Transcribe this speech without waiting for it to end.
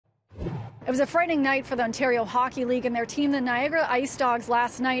It was a frightening night for the Ontario Hockey League and their team, the Niagara IceDogs,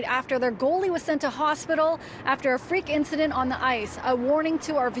 last night after their goalie was sent to hospital after a freak incident on the ice. A warning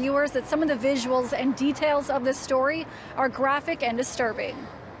to our viewers that some of the visuals and details of this story are graphic and disturbing.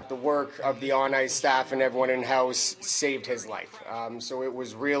 The work of the on-ice staff and everyone in-house saved his life. So it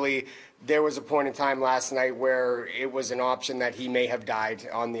was really, there was a point in time last night where it was an option that he may have died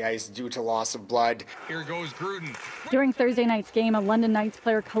on the ice due to loss of blood. Here goes Gruden. During Thursday night's game, a London Knights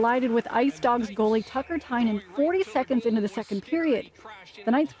player collided with IceDogs goalie Tucker Tynan 40 seconds into the second period.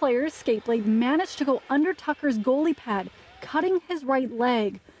 The Knights player's skate blade managed to go under Tucker's goalie pad, cutting his right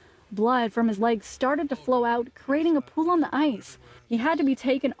leg. Blood from his leg started to flow out, creating a pool on the ice. He had to be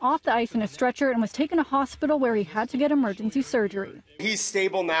taken off the ice in a stretcher and was taken to hospital where he had to get emergency surgery. He's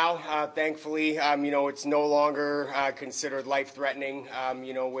stable now, thankfully. It's no longer considered life-threatening,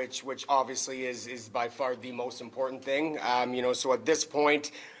 which obviously is by far the most important thing. So at this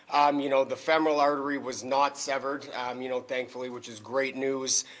point, the femoral artery was not severed, thankfully, which is great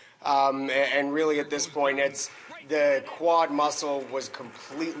news. And really at this point, the quad muscle was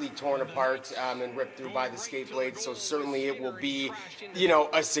completely torn apart and ripped through by the skate blade. So certainly it will be,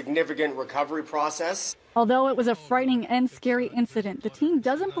 a significant recovery process. Although it was a frightening and scary incident, the team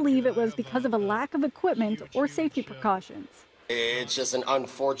doesn't believe it was because of a lack of equipment or safety precautions. It's just an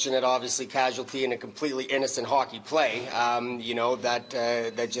unfortunate, obviously, casualty in a completely innocent hockey play,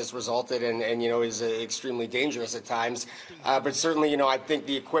 that just resulted and is extremely dangerous at times. But certainly, I think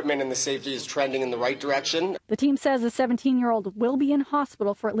the equipment and the safety is trending in the right direction. The team says the 17-year-old will be in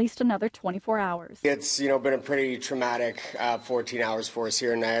hospital for at least another 24 hours. It's, been a pretty traumatic 14 hours for us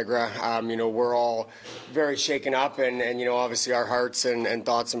here in Niagara. We're all very shaken up and obviously our hearts and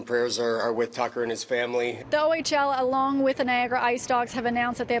thoughts and prayers are with Tucker and his family. The OHL, along with the Niagara IceDogs, have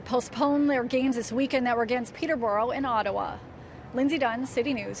announced that they have postponed their games this weekend that were against Peterborough and Ottawa. Lindsay Dunn,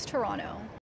 City News, Toronto.